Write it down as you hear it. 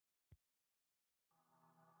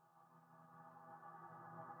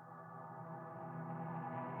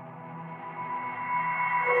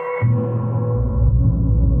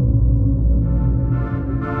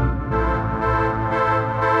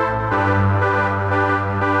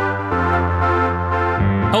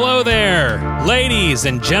Ladies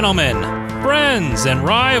and gentlemen, friends and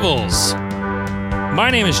rivals,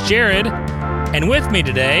 my name is Jared, and with me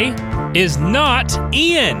today is not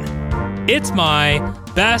Ian. It's my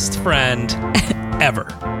best friend ever,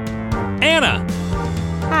 Anna.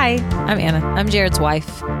 Hi, I'm Anna. I'm Jared's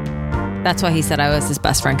wife. That's why he said I was his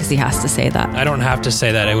best friend, because he has to say that. I don't have to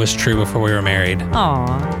say that. It was true before we were married.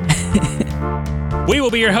 Aww. We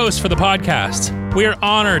will be your hosts for the podcast. We are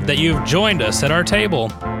honored that you've joined us at our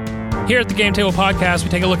table. Here at the Game Table Podcast, we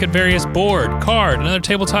take a look at various board, card, and other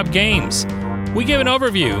tabletop games. We give an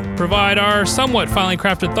overview, provide our somewhat finely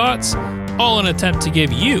crafted thoughts, all in an attempt to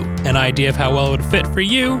give you an idea of how well it would fit for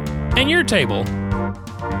you and your table.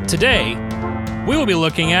 Today, we will be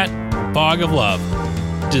looking at Fog of Love,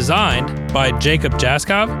 designed by Jacob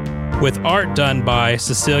Jaskov, with art done by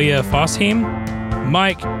Cecilia Fossheim,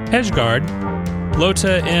 Mike Hedgegard,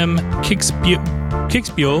 Lotta M.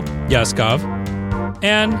 Kiksbuel Jaskov,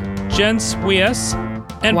 and Jens Weiss,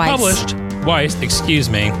 and published the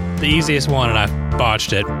easiest one, and I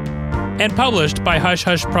botched it, and published by Hush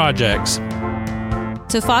Hush Projects.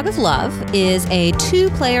 So Fog of Love is a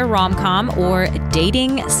 2-player rom-com or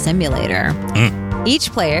dating simulator. Each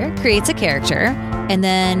player creates a character, and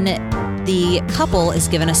then the couple is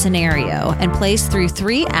given a scenario and plays through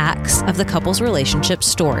 3 acts of the couple's relationship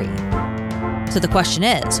story. So the question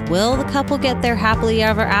is, will the couple get there happily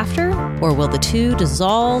ever after, or will the two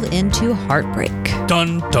dissolve into heartbreak?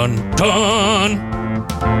 Dun, dun, dun!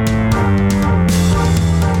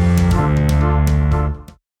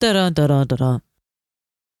 Da-dun-da-dun-da-dun.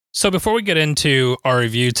 So before we get into our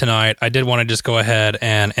review tonight, I did want to just go ahead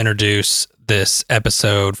and introduce this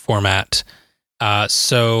episode format.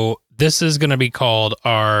 So this is going to be called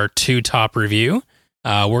our 2 top review.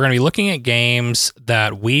 We're going to be looking at games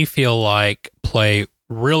that we feel like play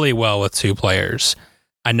really well with 2 players.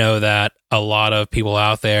 I know that a lot of people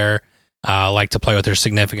out there like to play with their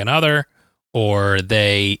significant other, or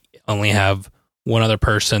they only have one other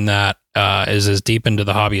person that is as deep into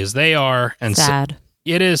the hobby as they are. And sad. So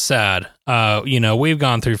it is sad. We've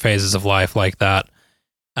gone through phases of life like that.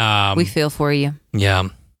 We feel for you. Yeah,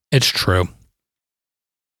 it's true.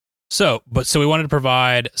 So we wanted to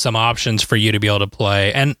provide some options for you to be able to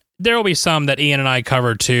play, and there will be some that Ian and I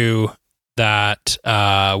cover too that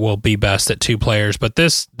will be best at 2 players. But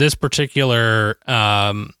this particular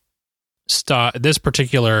I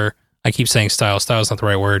keep saying style. Style is not the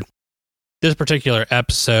right word. This particular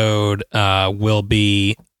episode will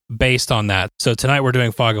be based on that. So tonight we're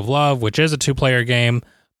doing Fog of Love, which is a 2-player game.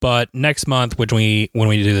 But next month, when we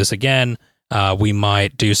do this again, we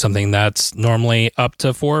might do something that's normally up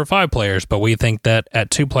to 4 or 5 players, but we think that at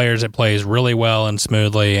 2 players, it plays really well and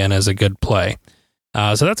smoothly and is a good play.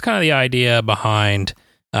 So that's kind of the idea behind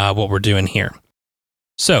what we're doing here.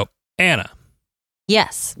 So, Anna.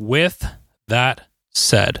 Yes. With that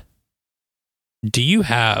said, do you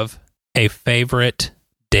have a favorite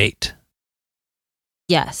date?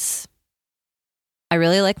 Yes. I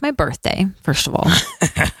really like my birthday, first of all.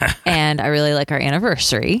 And I really like our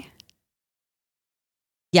anniversary.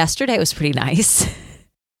 Yesterday was pretty nice.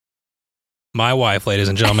 My wife, ladies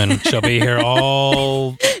and gentlemen, she'll be here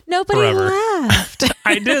all Nobody forever. Laughed.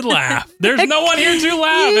 I did laugh. There's no one here to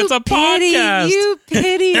laugh. It's a podcast. You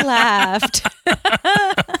pity laughed.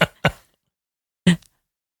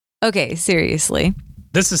 Okay, seriously.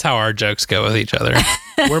 This is how our jokes go with each other.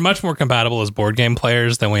 We're much more compatible as board game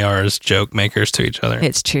players than we are as joke makers to each other.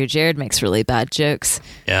 It's true. Jared makes really bad jokes.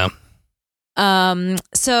 Yeah.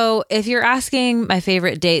 So if you're asking my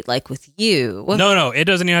favorite date, like with you... No, it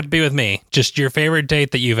doesn't even have to be with me. Just your favorite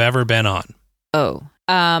date that you've ever been on. Oh,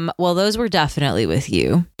 well, those were definitely with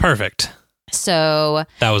you. Perfect. So...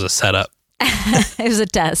 That was a setup. It was a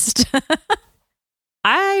test.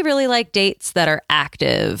 I really like dates that are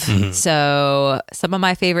active. Mm-hmm. So some of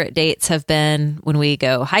my favorite dates have been when we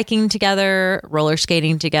go hiking together, roller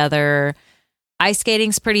skating together. Ice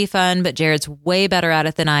skating's pretty fun, but Jared's way better at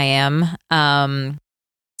it than I am.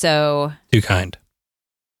 So too kind.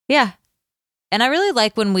 Yeah. And I really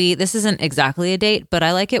like when this isn't exactly a date, but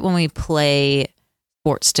I like it when we play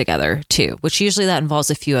sports together too, which usually that involves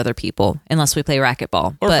a few other people, unless we play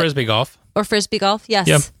racquetball. Or frisbee golf. Or frisbee golf, yes.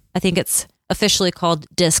 Yep. I think it's officially called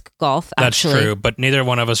disc golf, actually. That's true, but neither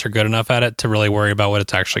one of us are good enough at it to really worry about what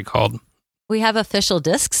it's actually called. We have official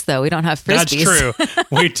discs, though. We don't have frisbees. That's true.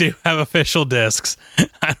 We do have official discs.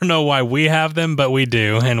 I don't know why we have them, but we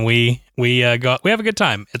do, and we have a good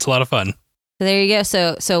time. It's a lot of fun. So there you go.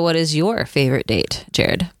 So what is your favorite date,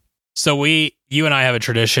 Jared? So you and I have a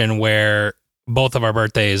tradition where both of our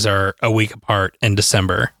birthdays are a week apart in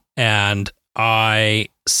December, and I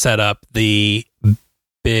set up the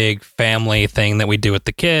big family thing that we do with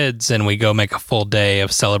the kids, and we go make a full day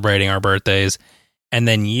of celebrating our birthdays. And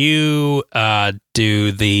then you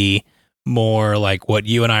do the more like what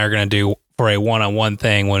you and I are going to do for a one-on-one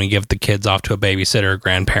thing when we give the kids off to a babysitter or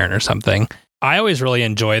grandparent or something. I always really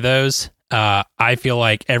enjoy those. I feel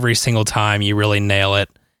like every single time you really nail it.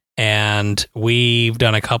 And we've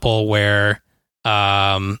done a couple where,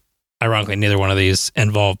 ironically, neither one of these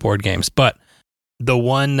involve board games. But the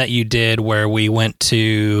one that you did where we went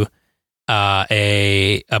to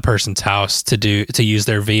a person's house to use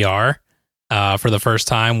their VR for the first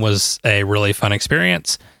time was a really fun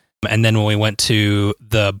experience. And then when we went to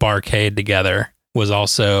the barcade together was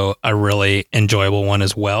also a really enjoyable one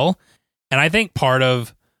as well. And I think part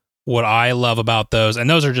of what I love about those, and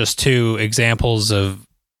those are just two examples of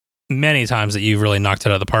many times that you've really knocked it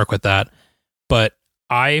out of the park with that. But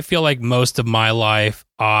I feel like most of my life,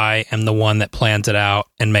 I am the one that plans it out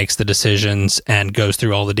and makes the decisions and goes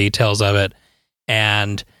through all the details of it.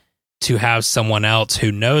 And to have someone else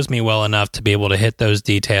who knows me well enough to be able to hit those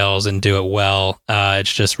details and do it well,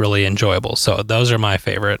 it's just really enjoyable. So those are my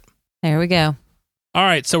favorite. There we go. All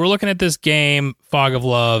right, so we're looking at this game, Fog of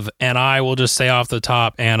Love, and I will just say off the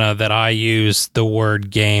top, Anna, that I use the word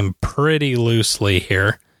game pretty loosely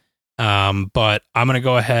here. But I'm going to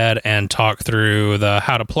go ahead and talk through the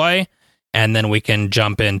how to play, and then we can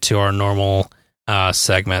jump into our normal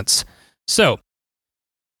segments. So,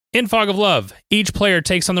 in Fog of Love, each player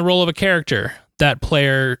takes on the role of a character. That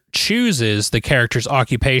player chooses the character's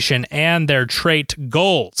occupation and their trait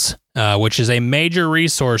goals, which is a major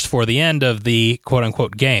resource for the end of the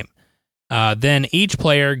quote-unquote game. Then each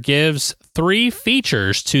player gives 3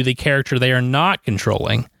 features to the character they are not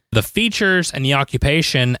controlling. The features and the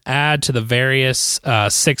occupation add to the various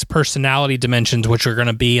 6 personality dimensions, which are going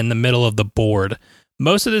to be in the middle of the board.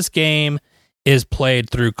 Most of this game is played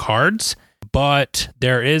through cards, but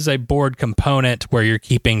there is a board component where you're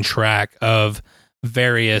keeping track of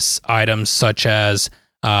various items such as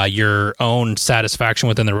your own satisfaction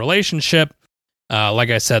within the relationship. Like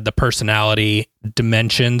I said, the personality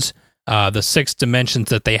dimensions, the 6 dimensions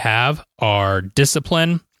that they have are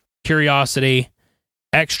discipline, curiosity,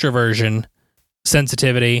 extroversion,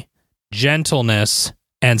 sensitivity, gentleness,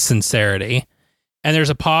 and sincerity. And there's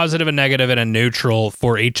a positive, a negative, and a neutral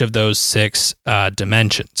for each of those 6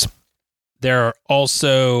 dimensions. There are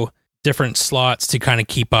also different slots to kind of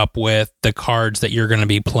keep up with the cards that you're going to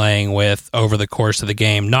be playing with over the course of the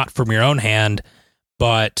game, not from your own hand,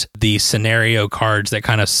 but the scenario cards that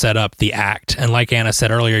kind of set up the act. And like Anna said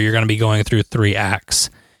earlier, you're going to be going through 3 acts.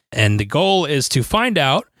 And the goal is to find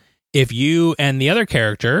out if you and the other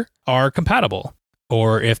character are compatible,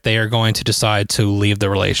 or if they are going to decide to leave the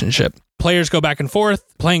relationship. Players go back and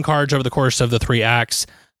forth, playing cards over the course of the 3 acts.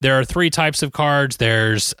 There are 3 types of cards.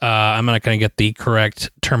 There's, I'm not going to get the correct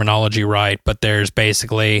terminology right, but there's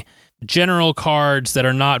basically general cards that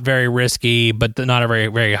are not very risky, but not a very,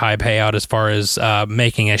 very high payout as far as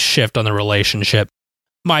making a shift on the relationship.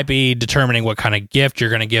 Might be determining what kind of gift you're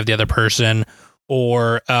going to give the other person,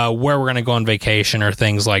 or where we're going to go on vacation, or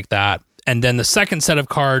things like that. And then the second set of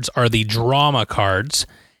cards are the drama cards,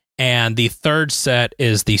 and the third set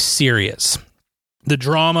is the serious. The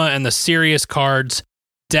drama and the serious cards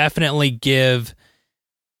definitely give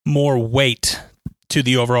more weight to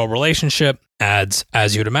the overall relationship, adds,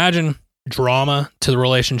 as you'd imagine, drama to the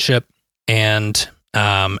relationship, and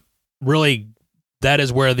really that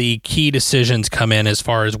is where the key decisions come in as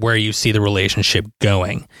far as where you see the relationship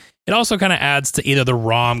going. It also kind of adds to either the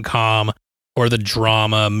rom-com or the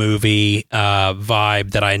drama movie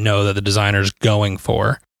vibe that I know that the designer's going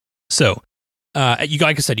for. So, like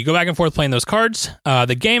I said, you go back and forth playing those cards.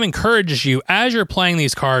 The game encourages you, as you're playing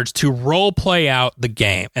these cards, to role play out the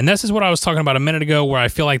game. And this is what I was talking about a minute ago, where I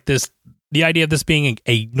feel like the idea of this being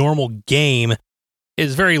a normal game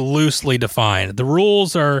is very loosely defined. The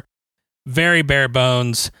rules are very bare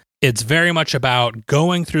bones. It's very much about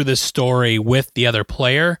going through this story with the other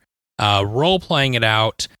player, role playing it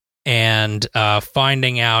out, and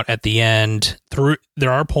finding out at the end.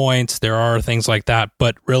 There are points, there are things like that,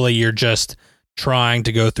 but really you're just trying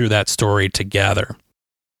to go through that story together.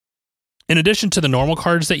 In addition to the normal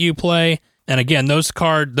cards that you play, and again, those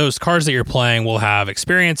cards that you're playing will have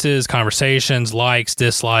experiences, conversations, likes,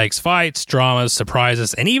 dislikes, fights, dramas,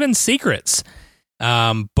 surprises, and even secrets.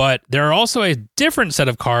 But there are also a different set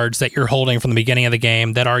of cards that you're holding from the beginning of the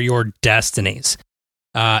game that are your destinies.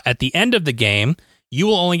 At the end of the game, you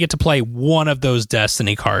will only get to play one of those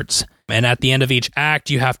destiny cards. And at the end of each act,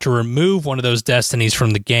 you have to remove one of those destinies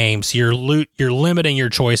from the game, so you're limiting your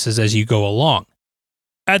choices as you go along.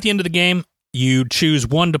 At the end of the game, you choose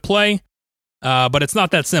one to play, but it's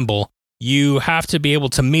not that simple. you have to be able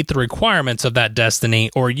to meet the requirements of that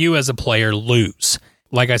destiny, or you as a player lose.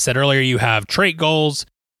 Like I said earlier, you have trait goals,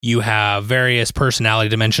 you have various personality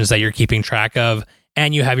dimensions that you're keeping track of,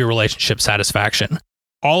 and you have your relationship satisfaction.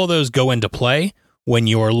 All of those go into play when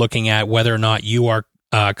you're looking at whether or not you are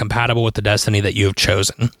compatible with the destiny that you have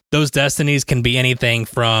chosen. Those destinies can be anything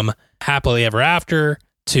from happily ever after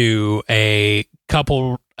to a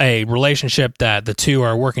relationship that the two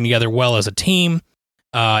are working together well as a team.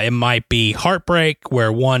 It might be heartbreak,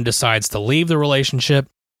 where one decides to leave the relationship.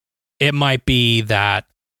 It might be that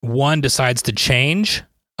one decides to change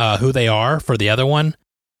who they are for the other one.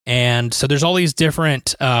 And so there's all these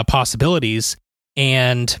different possibilities,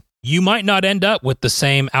 and you might not end up with the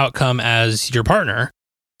same outcome as your partner.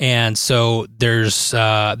 And so there's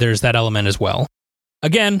that element as well.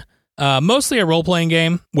 Again, mostly a role-playing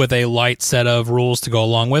game with a light set of rules to go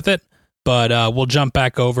along with it. But we'll jump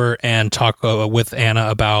back over and talk with Anna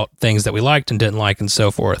about things that we liked and didn't like and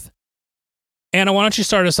so forth. Anna, why don't you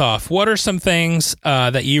start us off? What are some things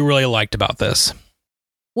that you really liked about this?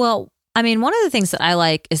 Well, I mean, one of the things that I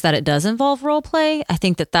like is that it does involve role play. I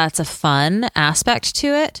think that that's a fun aspect to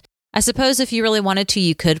it. I suppose if you really wanted to,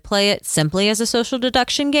 you could play it simply as a social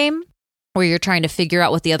deduction game where you're trying to figure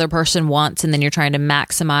out what the other person wants and then you're trying to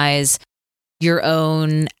maximize your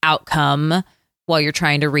own outcome while you're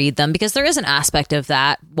trying to read them, because there is an aspect of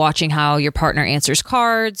that, watching how your partner answers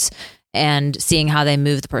cards and seeing how they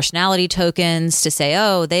move the personality tokens to say,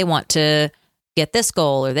 oh, they want to get this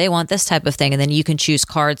goal or they want this type of thing. And then you can choose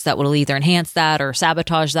cards that will either enhance that or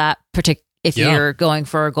sabotage that, if you're going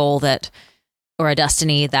for a goal that or a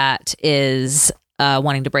destiny that is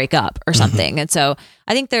wanting to break up or something. And so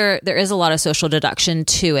I think there is a lot of social deduction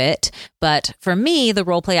to it. But for me, the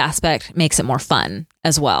role play aspect makes it more fun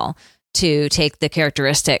as well, to take the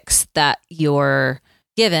characteristics that you're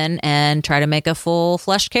given and try to make a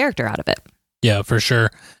full-fleshed character out of it. Yeah, for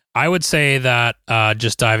sure. I would say that,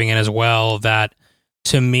 just diving in as well, that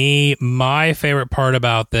to me, my favorite part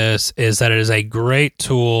about this is that it is a great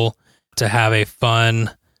tool to have a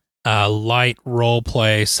fun, light role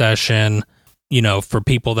play session, for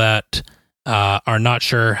people that are not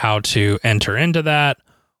sure how to enter into that,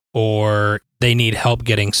 or they need help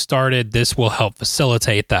getting started. This will help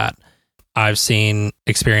facilitate that. I've seen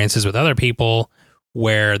experiences with other people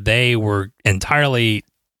where they were entirely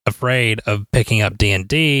afraid of picking up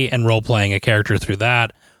D&D and role-playing a character through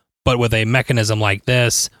that, but with a mechanism like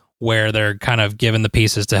this, where they're kind of given the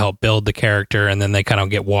pieces to help build the character and then they kind of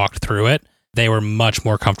get walked through it, they were much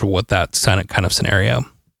more comfortable with that kind of scenario.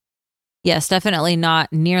 Yes, definitely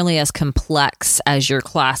not nearly as complex as your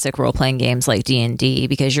classic role-playing games like D&D,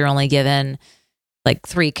 because you're only given like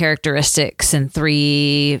 3 characteristics and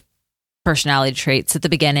 3 personality traits at the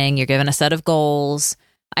beginning. You're given a set of goals.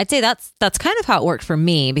 I'd say that's kind of how it worked for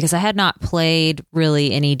me, because I had not played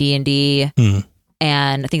really any D&D.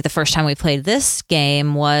 And I think the first time we played this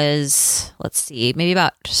game was, maybe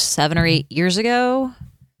about 7 or 8 years ago.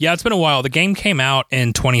 Yeah, it's been a while. The game came out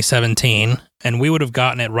in 2017, and we would have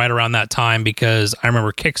gotten it right around that time because I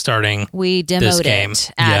remember kickstarting We demoed this game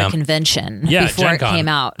it at a convention before Gen it Con. came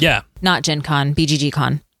out. Yeah. Not Gen Con, BGG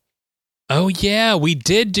Con. Oh, yeah, we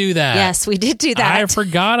did do that. Yes, we did do that. I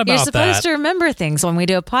forgot about that. You're supposed to remember things when we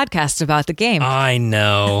do a podcast about the game. I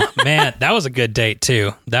know. Man, that was a good date,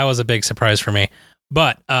 too. That was a big surprise for me.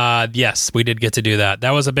 But yes, we did get to do that.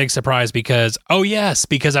 That was a big surprise because I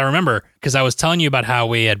remember, because I was telling you about how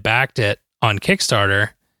we had backed it on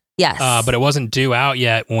Kickstarter. Yes. But it wasn't due out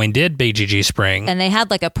yet when we did BGG Spring. And they had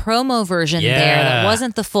like a promo version there that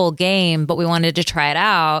wasn't the full game, but we wanted to try it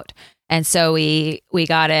out. And so we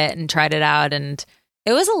got it and tried it out, and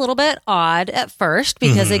it was a little bit odd at first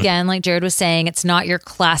because, again, like Jared was saying, it's not your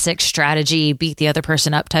classic strategy, beat the other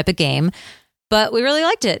person up type of game. But we really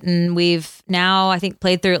liked it, and we've now, I think,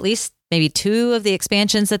 played through at least maybe 2 of the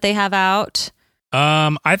expansions that they have out.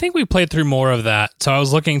 I think we played through more of that. So I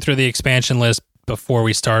was looking through the expansion list before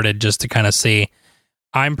we started just to kind of see.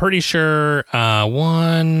 I'm pretty sure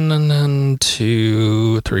 1,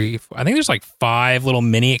 2, 3, 4. I think there's like 5 little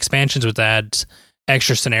mini expansions which adds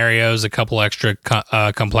extra scenarios, a couple extra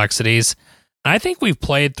complexities. And I think we've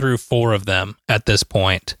played through 4 of them at this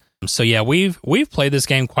point. So yeah, we've played this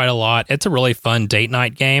game quite a lot. It's a really fun date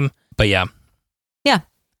night game. But yeah. Yeah.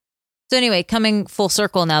 So anyway, coming full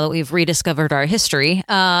circle now that we've rediscovered our history,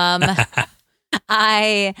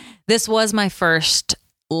 this was my first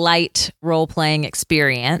light role-playing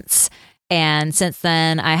experience, and since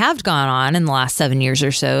then I have gone on in the last 7 years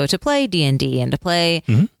or so to play D&D and to play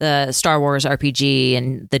the Star Wars RPG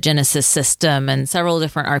and the Genesis system and several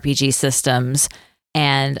different RPG systems,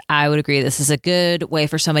 And I would agree this is a good way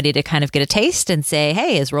for somebody to kind of get a taste and say,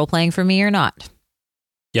 hey, is role-playing for me or not?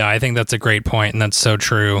 Yeah, I think that's a great point, and that's so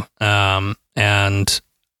true. And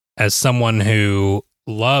as someone who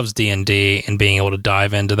loves D&D and being able to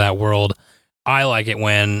dive into that world, I like it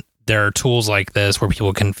when there are tools like this where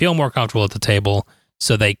people can feel more comfortable at the table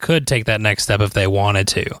so they could take that next step if they wanted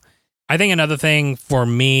to. I think another thing for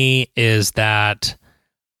me is that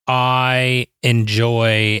I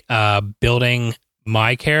enjoy building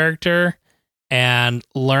my character and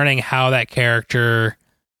learning how that character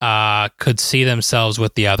could see themselves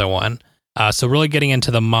with the other one. So really getting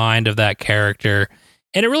into the mind of that character.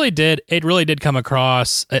 And it really did come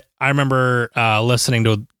across. I remember listening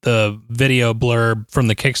to the video blurb from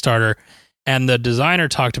the Kickstarter, and the designer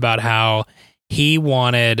talked about how he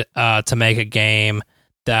wanted to make a game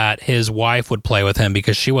that his wife would play with him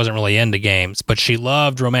because she wasn't really into games, but she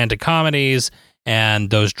loved romantic comedies and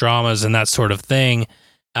those dramas and that sort of thing.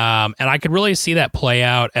 And I could really see that play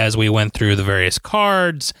out as we went through the various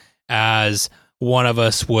cards, as one of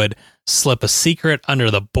us would slip a secret under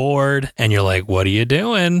the board and you're like, what are you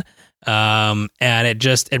doing? And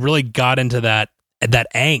it really got into that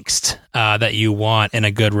angst that you want in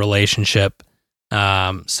a good relationship.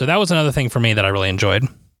 So that was another thing for me that I really enjoyed.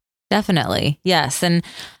 Definitely. Yes. And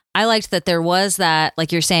I liked that there was that,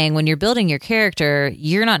 like you're saying, when you're building your character,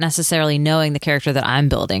 you're not necessarily knowing the character that I'm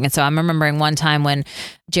building. And so I'm remembering one time when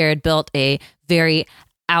Jared built a very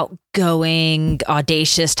outgoing,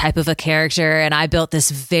 audacious type of a character, and I built this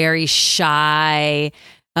very shy,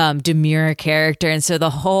 demure character. And so the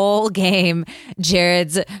whole game,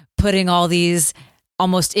 Jared's putting all these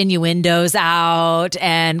almost innuendos out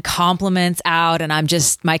and compliments out, and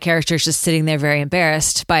my character's just sitting there very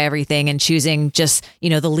embarrassed by everything and choosing just,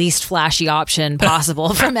 the least flashy option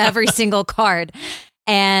possible from every single card.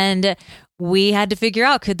 And we had to figure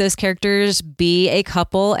out, could those characters be a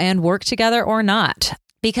couple and work together or not?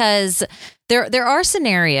 Because there are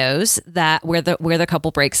scenarios where the couple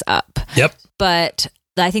breaks up. Yep. But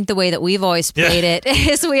I think the way that we've always played it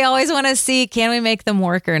is we always want to see, can we make them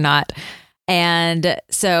work or not? And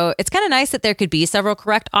so it's kind of nice that there could be several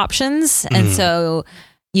correct options. And so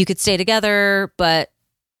you could stay together, but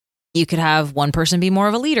you could have one person be more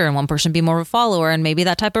of a leader and one person be more of a follower. And maybe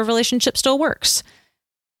that type of relationship still works,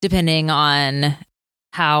 depending on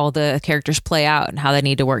how the characters play out and how they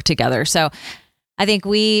need to work together. So I think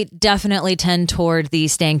we definitely tend toward the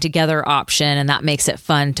staying together option, and that makes it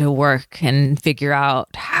fun to work and figure out,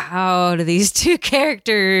 how do these two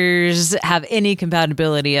characters have any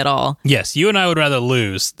compatibility at all? Yes, you and I would rather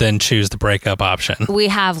lose than choose the breakup option. We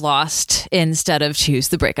have lost instead of choose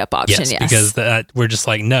the breakup option, yes. Because we're just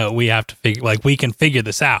like, no, we have to figure, we can figure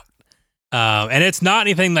this out. And it's not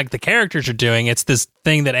anything like the characters are doing. It's this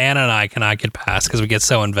thing that Anna and I cannot get past because we get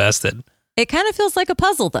so invested. It kind of feels like a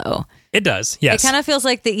puzzle, though. It does, yes. It kind of feels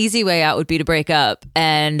like the easy way out would be to break up.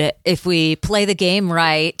 And if we play the game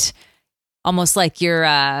right, almost like your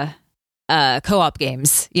co-op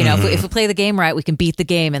games, if we play the game right, we can beat the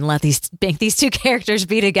game and make these two characters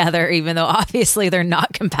be together, even though obviously they're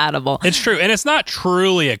not compatible. It's true. And it's not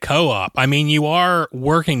truly a co-op. I mean, you are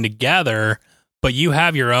working together, but you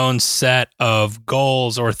have your own set of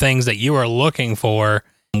goals or things that you are looking for,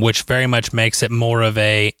 which very much makes it more of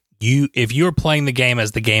a, if you're playing the game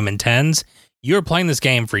as the game intends, you're playing this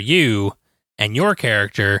game for you and your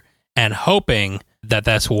character and hoping that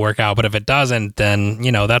this will work out. But if it doesn't, then,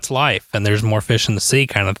 that's life and there's more fish in the sea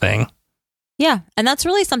kind of thing. Yeah. And that's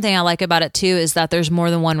really something I like about it too, is that there's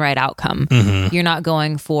more than one right outcome. Mm-hmm. You're not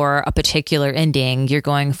going for a particular ending. You're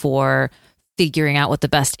going for figuring out what the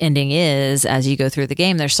best ending is as you go through the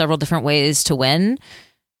game. There's several different ways to win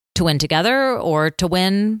together or to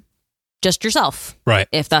win just yourself. Right.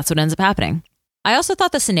 If that's what ends up happening. I also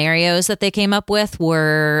thought the scenarios that they came up with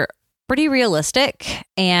were pretty realistic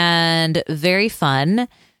and very fun.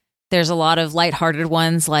 There's a lot of lighthearted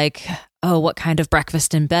ones like, oh, what kind of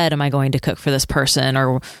breakfast in bed am I going to cook for this person?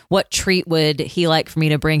 Or what treat would he like for me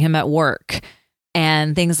to bring him at work?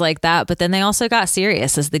 And things like that. But then they also got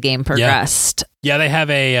serious as the game progressed. Yeah, they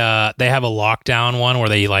have a lockdown one where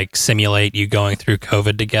they simulate you going through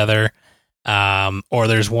COVID together. Or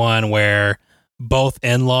there's one where both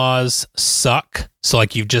in-laws suck. So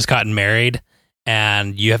you've just gotten married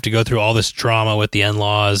and you have to go through all this drama with the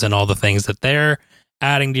in-laws and all the things that they're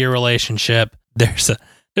adding to your relationship. There's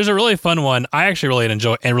a really fun one. I actually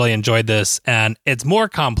really enjoyed this, and it's more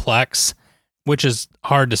complex, which is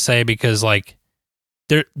hard to say because we're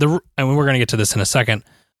going to get to this in a second.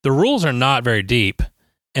 The rules are not very deep.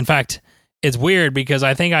 In fact, it's weird because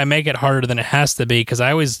I think I make it harder than it has to be because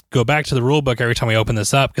I always go back to the rule book every time we open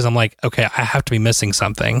this up because I'm like, okay, I have to be missing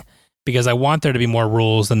something because I want there to be more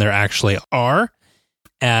rules than there actually are.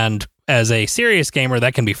 And as a serious gamer,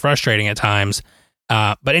 that can be frustrating at times.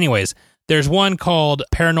 But anyways, there's one called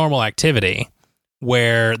Paranormal Activity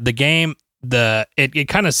where the game, it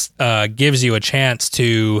kind of gives you a chance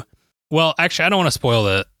to, well, actually, I don't want to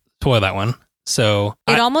spoil that one. So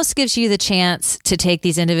it almost gives you the chance to take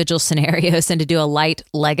these individual scenarios and to do a light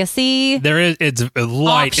legacy. It's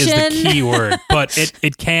light option. Is the key word, but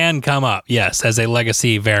it can come up, yes, as a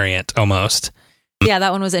legacy variant almost. Yeah,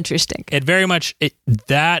 that one was interesting. It very much,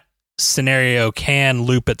 that scenario can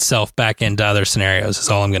loop itself back into other scenarios, is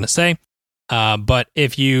all I'm going to say. But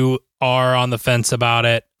if you are on the fence about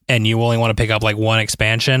it and you only want to pick up like one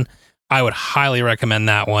expansion, I would highly recommend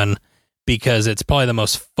that one because it's probably the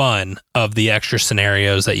most fun of the extra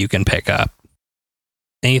scenarios that you can pick up.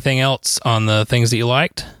 Anything else on the things that you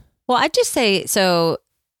liked? Well, I'd just say, so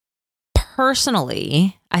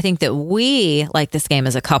personally, I think that we like this game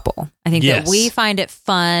as a couple. I think that we find it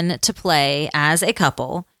fun to play as a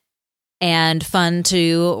couple and fun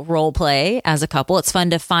to role play as a couple. It's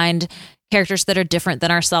fun to find characters that are different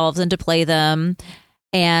than ourselves and to play them.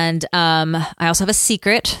 And I also have a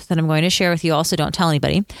secret that I'm going to share with you all, so don't tell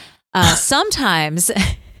anybody. Sometimes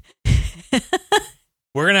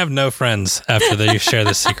we're going to have no friends after you share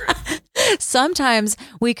this secret. Sometimes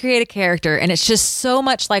we create a character and it's just so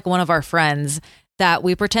much like one of our friends that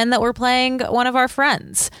we pretend that we're playing one of our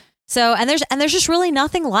friends. So, and there's just really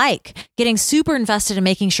nothing like getting super invested in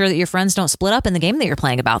making sure that your friends don't split up in the game that you're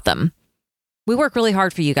playing about them. We work really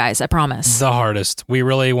hard for you guys, I promise. The hardest. We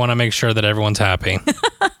really want to make sure that everyone's happy.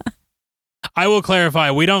 I will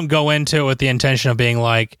clarify, we don't go into it with the intention of being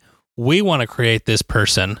like, we want to create this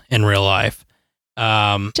person in real life.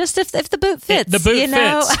 Just if the boot fits. The boot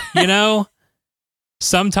fits, you know?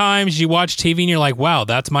 Sometimes you watch TV and you're like, wow,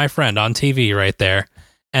 that's my friend on TV right there.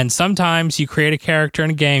 And sometimes you create a character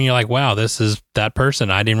in a game and you're like, wow, this is that person.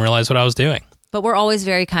 I didn't realize what I was doing. But we're always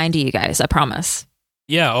very kind to you guys, I promise.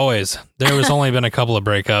 Yeah, always. There was only been a couple of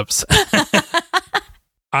breakups.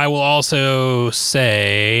 I will also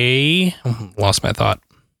say, lost my thought.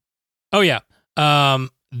 Oh, yeah.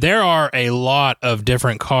 There are a lot of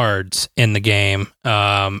different cards in the game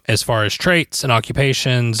as far as traits and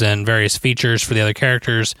occupations and various features for the other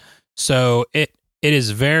characters. So it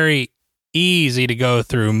is very easy to go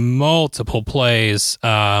through multiple plays.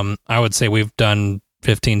 I would say we've done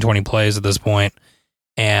 15, 20 plays at this point.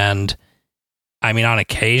 And I mean, on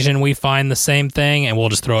occasion we find the same thing and we'll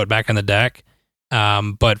just throw it back in the deck.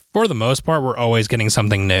 But for the most part, we're always getting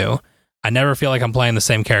something new. I never feel like I'm playing the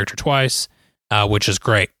same character twice, which is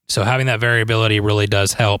great. So having that variability really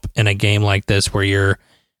does help in a game like this where you're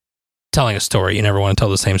telling a story. You never want to tell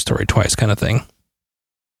the same story twice kind of thing.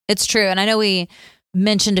 It's true. And I know we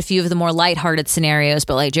mentioned a few of the more lighthearted scenarios,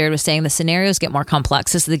 but like Jared was saying, the scenarios get more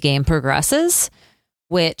complex as the game progresses,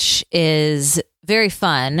 which is very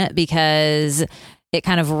fun because it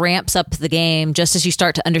kind of ramps up the game. Just as you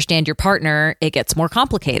start to understand your partner, it gets more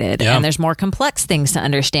complicated and there's more complex things to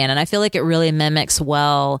understand. And I feel like it really mimics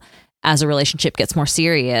well as a relationship gets more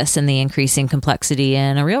serious and the increasing complexity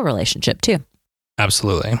in a real relationship too.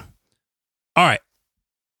 Absolutely. All right.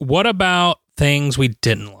 What about things we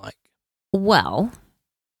didn't like? Well,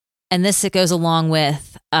 and this, it goes along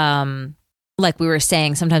with, like we were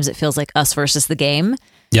saying, sometimes it feels like us versus the game.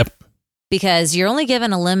 Yep. Because you're only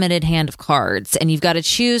given a limited hand of cards and you've got to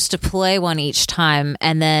choose to play one each time.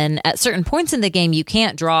 And then at certain points in the game, you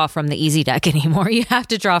can't draw from the easy deck anymore. You have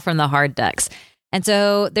to draw from the hard decks. And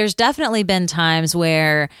so there's definitely been times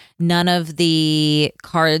where none of the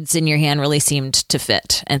cards in your hand really seemed to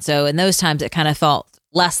fit. And so in those times, it kind of felt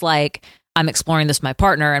less like I'm exploring this with my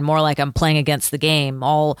partner and more like I'm playing against the game.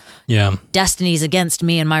 All destinies against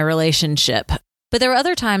me and my relationship. But there were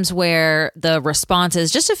other times where the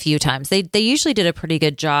responses, just a few times, they usually did a pretty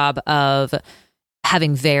good job of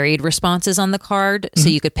having varied responses on the card. So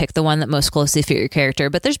you could pick the one that most closely fit your character.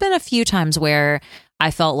 But there's been a few times where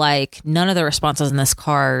I felt like none of the responses on this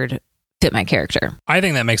card fit my character. I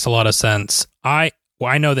think that makes a lot of sense. I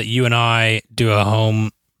know that you and I do a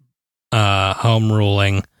home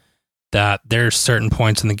ruling that there's certain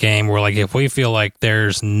points in the game where, like, if we feel like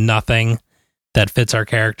there's nothing that fits our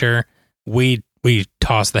character, we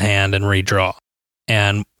toss the hand and redraw.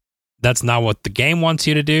 And that's not what the game wants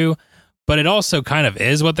you to do, but it also kind of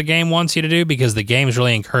is what the game wants you to do because the game's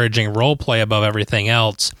really encouraging role play above everything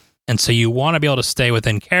else. And so you want to be able to stay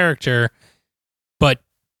within character, but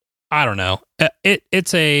I don't know.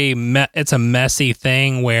 It's a messy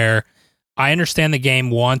thing where I understand the game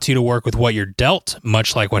wants you to work with what you're dealt,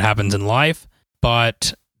 much like what happens in life.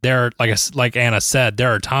 But there, like Anna said,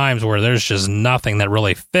 there are times where there's just nothing that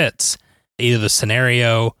really fits either the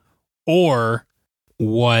scenario or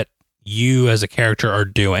what you as a character are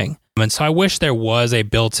doing. And so I wish there was a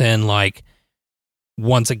built-in, like,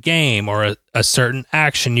 once a game or a certain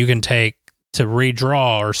action you can take to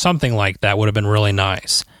redraw or something like that would have been really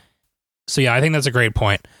nice. So yeah, I think that's a great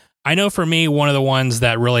point. I know for me, one of the ones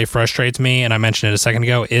that really frustrates me, and I mentioned it a second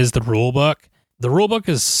ago, is the rule book. The rule book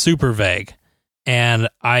is super vague, and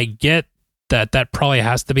I get that probably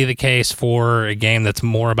has to be the case for a game that's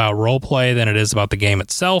more about roleplay than it is about the game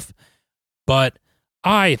itself, but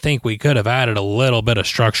I think we could have added a little bit of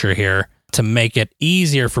structure here to make it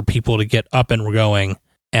easier for people to get up and going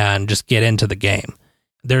and just get into the game.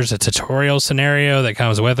 There's a tutorial scenario that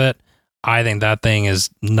comes with it. I think that thing is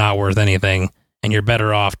not worth anything, and you're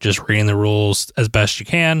better off just reading the rules as best you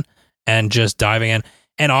can and just diving in.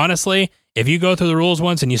 And honestly, if you go through the rules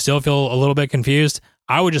once and you still feel a little bit confused,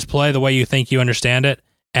 I would just play the way you think you understand it.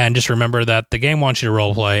 And just remember that the game wants you to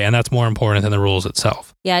role play, and that's more important than the rules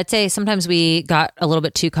itself. Yeah, I'd say sometimes we got a little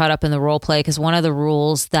bit too caught up in the role play, because one of the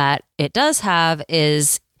rules that it does have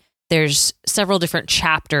is there's several different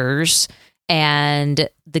chapters, and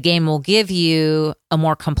the game will give you a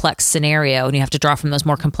more complex scenario, and you have to draw from those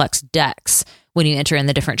more complex decks when you enter in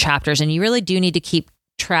the different chapters. And you really do need to keep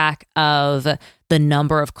track of the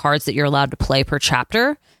number of cards that you're allowed to play per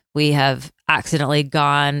chapter. We have accidentally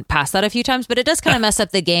gone past that a few times, but it does kind of mess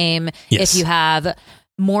up the game if you have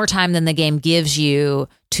more time than the game gives you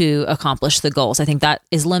to accomplish the goals. I think that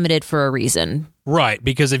is limited for a reason. Right,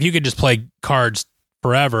 because if you could just play cards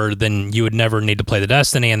forever, then you would never need to play the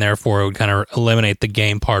Destiny, and therefore it would kind of eliminate the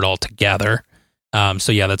game part altogether.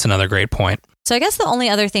 So yeah, that's another great point. So I guess the only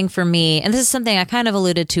other thing for me, and this is something I kind of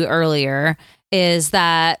alluded to earlier, is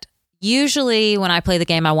that usually when I play the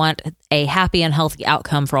game, I want a happy and healthy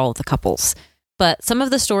outcome for all of the couples. But some of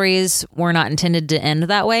the stories were not intended to end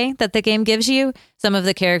that way that the game gives you. Some of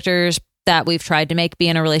the characters that we've tried to make be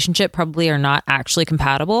in a relationship probably are not actually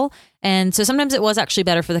compatible. And so sometimes it was actually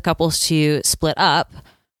better for the couples to split up,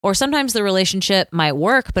 or sometimes the relationship might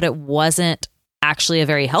work, but it wasn't actually a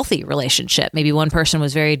very healthy relationship. Maybe one person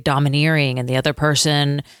was very domineering and the other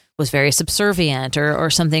person was very subservient, or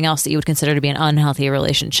something else that you would consider to be an unhealthy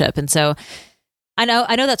relationship. And so I know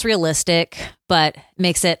that's realistic, but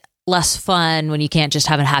makes it less fun when you can't just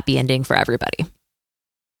have a happy ending for everybody.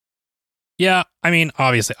 Yeah, I mean,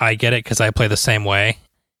 obviously I get it because I play the same way.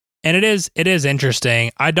 And it is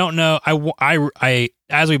interesting. I don't know. I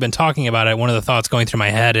as we've been talking about it, one of the thoughts going through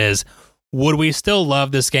my head is, would we still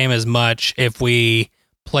love this game as much if we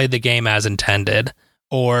played the game as intended?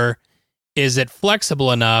 Or is it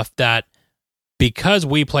flexible enough that because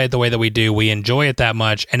we play it the way that we do, we enjoy it that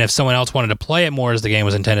much, and if someone else wanted to play it more as the game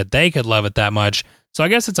was intended, they could love it that much? So I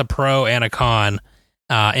guess it's a pro and a con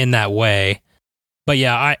in that way. But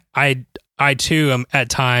yeah, I too am at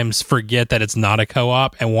times forget that it's not a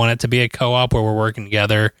co-op and want it to be a co-op where we're working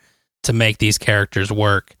together to make these characters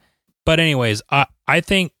work. But anyways, I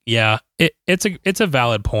think, yeah, it's a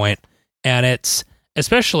valid point. And it's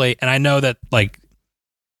especially, and I know that like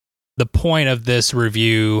the point of this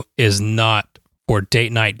review is not for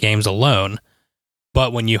date night games alone,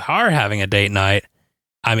 but when you are having a date night,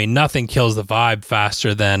 I mean, nothing kills the vibe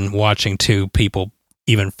faster than watching two people,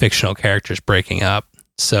 even fictional characters, breaking up.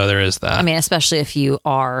 So there is that. I mean, especially if you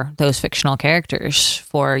are those fictional characters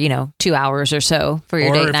for, 2 hours or so for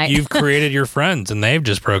your date night. Or if you've created your friends and they've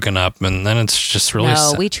just broken up, and then it's just really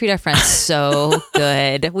sad. We treat our friends so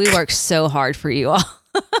good. We work so hard for you all.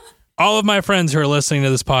 All of my friends who are listening to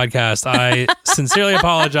this podcast, I sincerely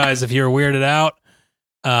apologize if you're weirded out.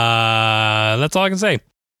 That's all I can say.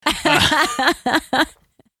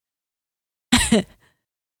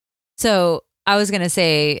 So I was going to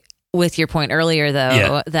say, with your point earlier,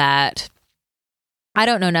 though, that I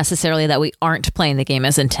don't know necessarily that we aren't playing the game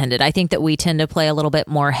as intended. I think that we tend to play a little bit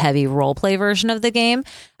more heavy role play version of the game.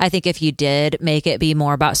 I think if you did make it be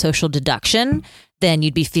more about social deduction, then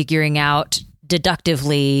you'd be figuring out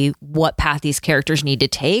deductively what path these characters need to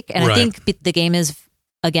take. And right. I think the game is,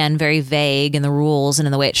 again, very vague in the rules and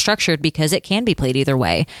in the way it's structured because it can be played either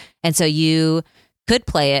way. And so you could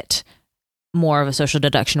play it more of a social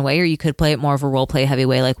deduction way, or you could play it more of a role play heavy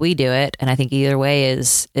way like we do it. And I think either way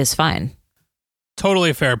is fine.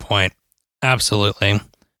 Totally fair point. Absolutely.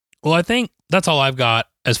 Well, I think that's all I've got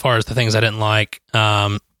as far as the things I didn't like.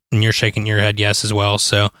 And you're shaking your head yes as well.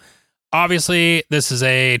 So obviously this is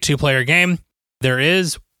a 2-player game. There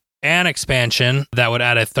is an expansion that would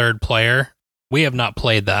add a 3rd player. We have not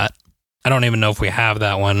played that. I don't even know if we have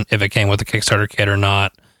that one, if it came with the Kickstarter kit or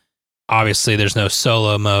not. Obviously there's no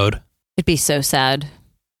solo mode. It'd be so sad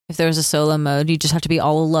if there was a solo mode. You just have to be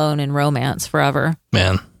all alone in romance forever.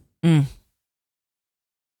 Man.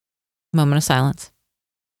 Moment of silence.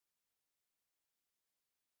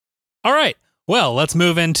 All right. Well, let's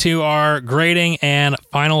move into our grading and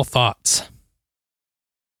final thoughts.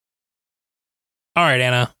 All right,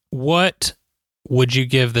 Anna, what would you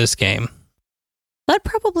give this game? I'd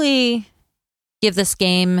probably give this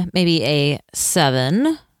game maybe a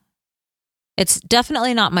 7. It's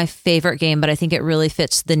definitely not my favorite game, but I think it really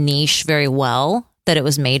fits the niche very well that it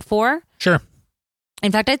was made for. Sure.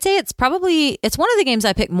 In fact, I'd say it's one of the games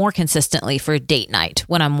I pick more consistently for date night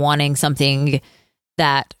when I'm wanting something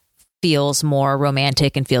that feels more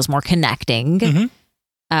romantic and feels more connecting. Mm-hmm.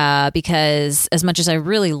 Because as much as I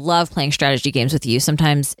really love playing strategy games with you,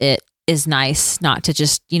 sometimes it is nice not to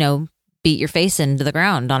just, beat your face into the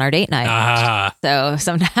ground on our date night. So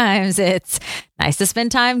sometimes it's nice to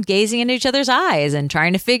spend time gazing into each other's eyes and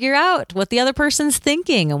trying to figure out what the other person's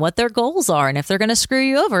thinking and what their goals are and if they're going to screw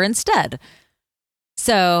you over instead.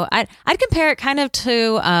 So I'd compare it kind of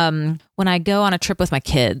to when I go on a trip with my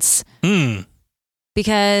kids.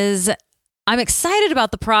 Because I'm excited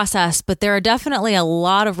about the process, but there are definitely a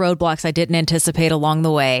lot of roadblocks I didn't anticipate along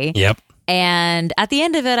the way. Yep. And at the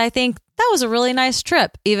end of it, I think that was a really nice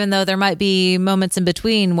trip, even though there might be moments in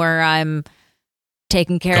between where I'm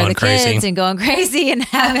taking care of the kids and going crazy and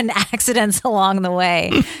having accidents along the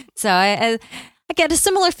way. So I get a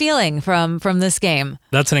similar feeling from this game.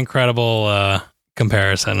 That's an incredible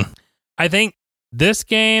comparison. I think this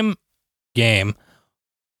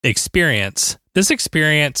experience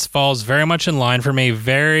falls very much in line for me,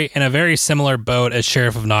 in a very similar boat as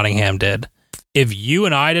Sheriff of Nottingham did. If you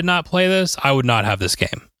and I did not play this, I would not have this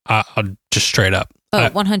game. I'll just straight up.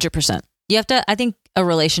 100%. You have to, I think a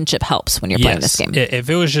relationship helps when you're playing this game. If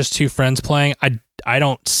it was just two friends playing, I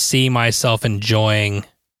don't see myself enjoying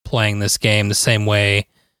playing this game the same way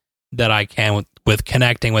that I can with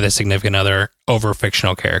connecting with a significant other over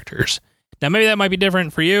fictional characters. Now, maybe that might be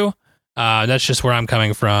different for you. That's just where I'm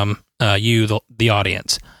coming from, the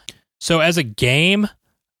audience. So as a game,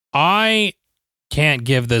 I can't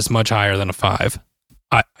give this much higher than a 5.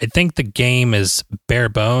 I think the game is bare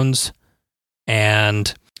bones,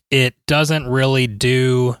 and it doesn't really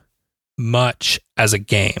do much as a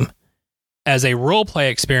game. As a roleplay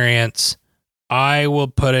experience, I will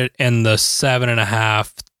put it in the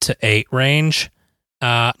 7.5 to 8 range.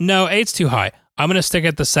 No, 8's too high. I'm going to stick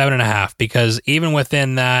at the 7.5 because even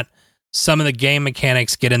within that, some of the game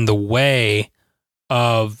mechanics get in the way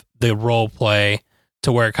of the roleplay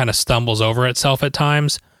to where it kind of stumbles over itself at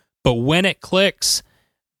times. But when it clicks,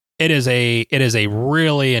 it is a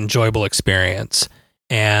really enjoyable experience.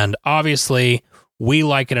 And obviously, we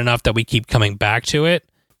like it enough that we keep coming back to it.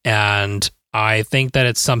 And I think that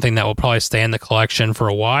it's something that will probably stay in the collection for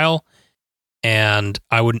a while. And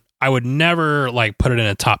I would never put it in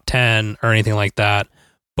a top 10 or anything like that.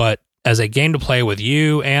 But as a game to play with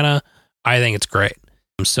you, Anna, I think it's great.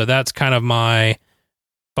 So that's kind of my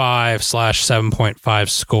 5/7.5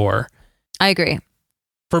 score. I agree.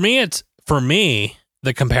 For me,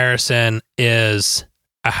 the comparison is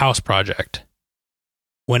a house project.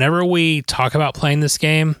 Whenever we talk about playing this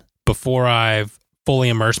game, before I've fully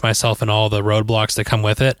immersed myself in all the roadblocks that come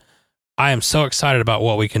with it, I am so excited about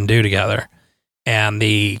what we can do together and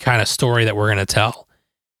the kind of story that we're going to tell.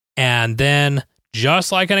 And then,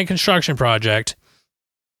 just like in a construction project,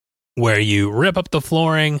 where you rip up the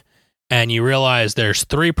flooring and you realize there's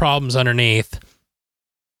 3 problems underneath,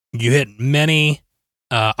 you hit many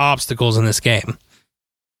obstacles in this game.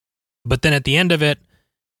 But then at the end of it,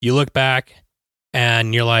 you look back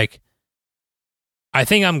and you're like, I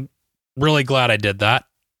think I'm really glad I did that.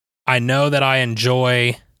 I know that I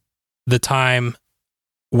enjoy the time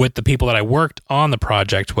with the people that I worked on the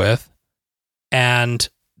project with. And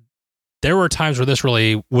there were times where this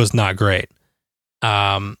really was not great.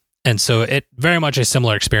 And so it very much a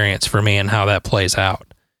similar experience for me and how that plays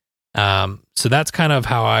out. So that's kind of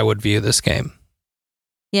how I would view this game.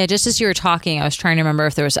 Yeah, just as you were talking, I was trying to remember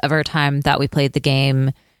if there was ever a time that we played the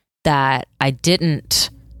game that I didn't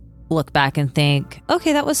look back and think,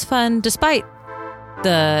 okay, that was fun, despite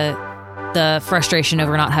the frustration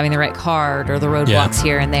over not having the right card or the roadblocks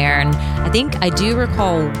here and there. And I think I do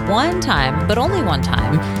recall one time, but only one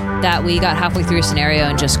time, that we got halfway through a scenario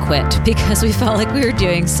and just quit because we felt like we were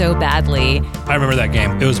doing so badly. I remember that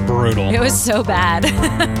game. It was brutal. It was so bad.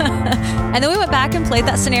 And then we went back and played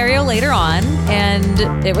that scenario later on,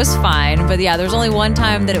 and it was fine. But yeah, there was only one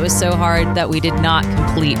time that it was so hard that we did not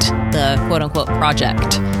complete the quote-unquote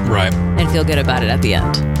project. Right. And feel good about it at the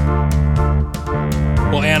end.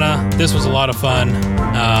 Well, Anna, this was a lot of fun.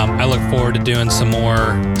 I look forward to doing some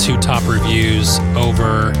more 2 top reviews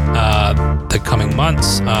over the coming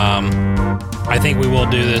months. I think we will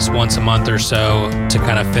do this once a month or so to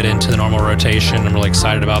kind of fit into the normal rotation. I'm really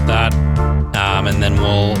excited about that. And then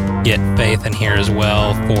we'll get Faith in here as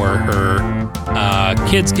well for her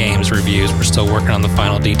kids' games reviews. We're still working on the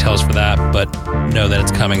final details for that, but know that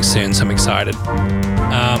it's coming soon, so I'm excited.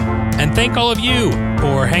 And thank all of you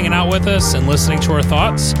for hanging out with us and listening to our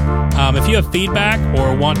thoughts. If you have feedback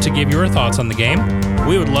or want to give your thoughts on the game,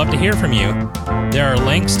 we would love to hear from you. There are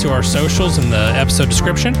links to our socials in the episode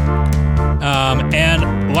description.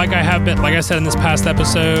 And like I said in this past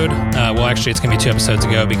episode, well, actually, it's going to be 2 episodes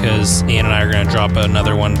ago because Ian and I are going to drop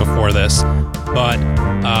another one before this. But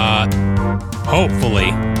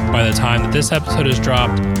hopefully, by the time that this episode is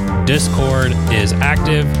dropped, Discord is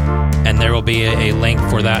active, and there will be a link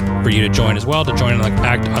for that for you to join as well, to join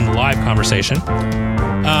on the live conversation.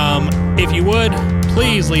 If you would,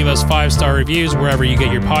 please leave us 5-star reviews wherever you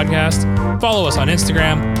get your podcast. Follow us on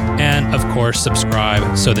Instagram, and of course,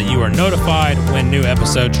 subscribe so that you are notified when new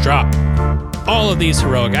episodes drop. All of these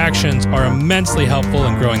heroic actions are immensely helpful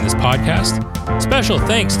in growing this podcast. Special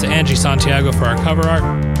thanks to Angie Santiago for our cover art,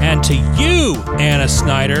 and to you, Anna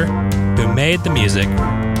Snyder, who made the music.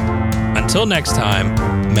 Until next time,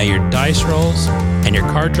 may your dice rolls and your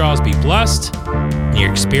card draws be blessed, and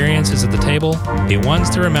your experiences at the table be ones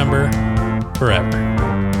to remember forever.